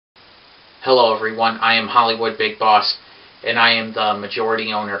Hello everyone, I am HollywoodBigBoss, and I am the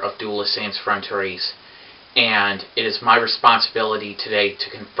majority owner of Duelists Sans Frontières, and it is my responsibility today to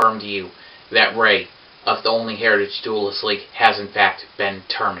confirm to you that Ray of the Only Heritage Duelist League has in fact been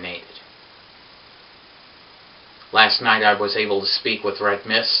terminated. Last night I was able to speak with Red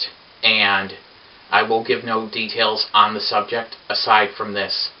Mist, and I will give no details on the subject aside from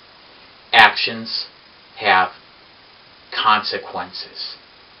this. Actions have consequences.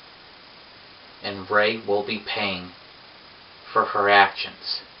 And Ray will be paying for her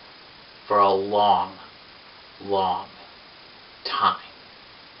actions for a long, long time.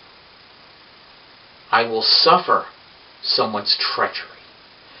 I will suffer someone's treachery,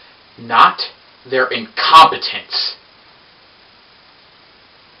 not their incompetence.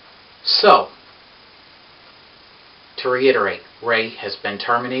 So, to reiterate, Ray has been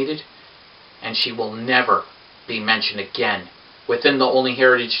terminated, and she will never be mentioned again within the Only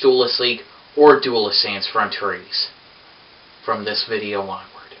Heritage Duelist League or Duelists Sans Frontières from this video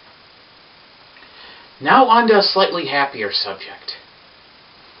onward. Now on to a slightly happier subject.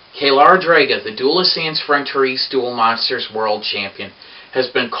 Kaylar Draga, the Duelists Sans Frontières Duel Monsters World Champion, has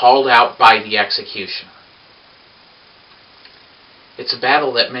been called out by the Executioner. It's a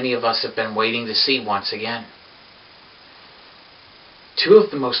battle that many of us have been waiting to see once again. Two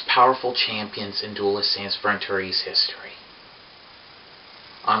of the most powerful champions in Duelists Sans Frontières history.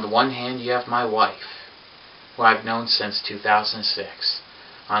 On the one hand, you have my wife, who I've known since 2006.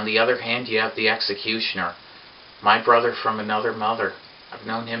 On the other hand, you have the Executioner, my brother from another mother. I've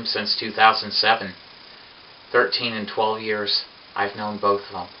known him since 2007. 13 and 12 years, I've known both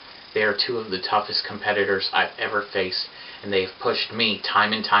of them. They are two of the toughest competitors I've ever faced, and they have pushed me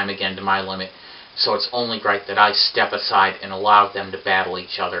time and time again to my limit, so it's only right that I step aside and allow them to battle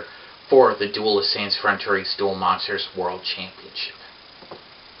each other for the Duelists Sans Frontières Duel Monsters World Championship.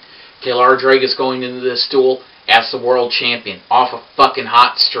 Kaylar Draga is going into this duel as the world champion, off a fucking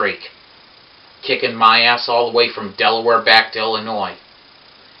hot streak, kicking my ass all the way from Delaware back to Illinois,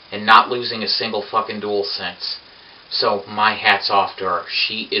 and not losing a single fucking duel since. So my hat's off to her.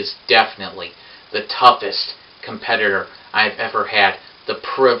 She is definitely the toughest competitor I've ever had the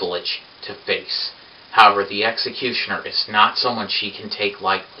privilege to face. However, the Executioner is not someone she can take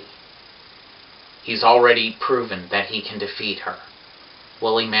lightly. He's already proven that he can defeat her.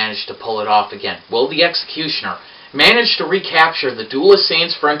 Will he manage to pull it off again? Will the Executioner manage to recapture the Duelists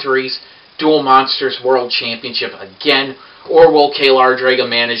Sans Frontières Duel Monsters World Championship again, or will Kaylar Draga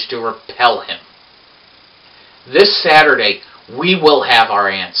manage to repel him? This Saturday, we will have our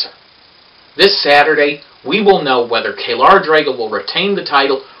answer. This Saturday, we will know whether Kaylar Draga will retain the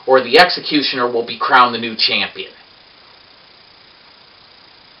title or the Executioner will be crowned the new champion.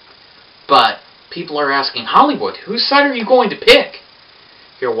 But people are asking, Hollywood, whose side are you going to pick?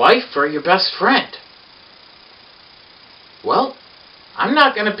 Your wife or your best friend? Well, I'm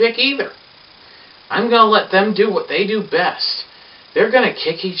not going to pick either. I'm going to let them do what they do best. They're going to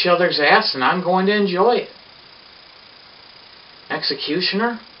kick each other's ass, and I'm going to enjoy it.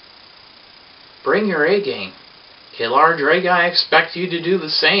 Executioner, bring your A game. Kaylar Draga, I expect you to do the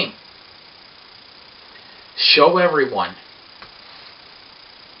same. Show everyone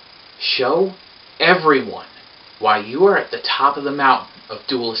why you are at the top of the mountain of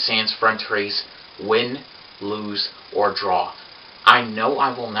Duelists Sans Frontières, win, lose, or draw. I know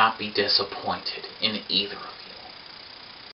I will not be disappointed in either of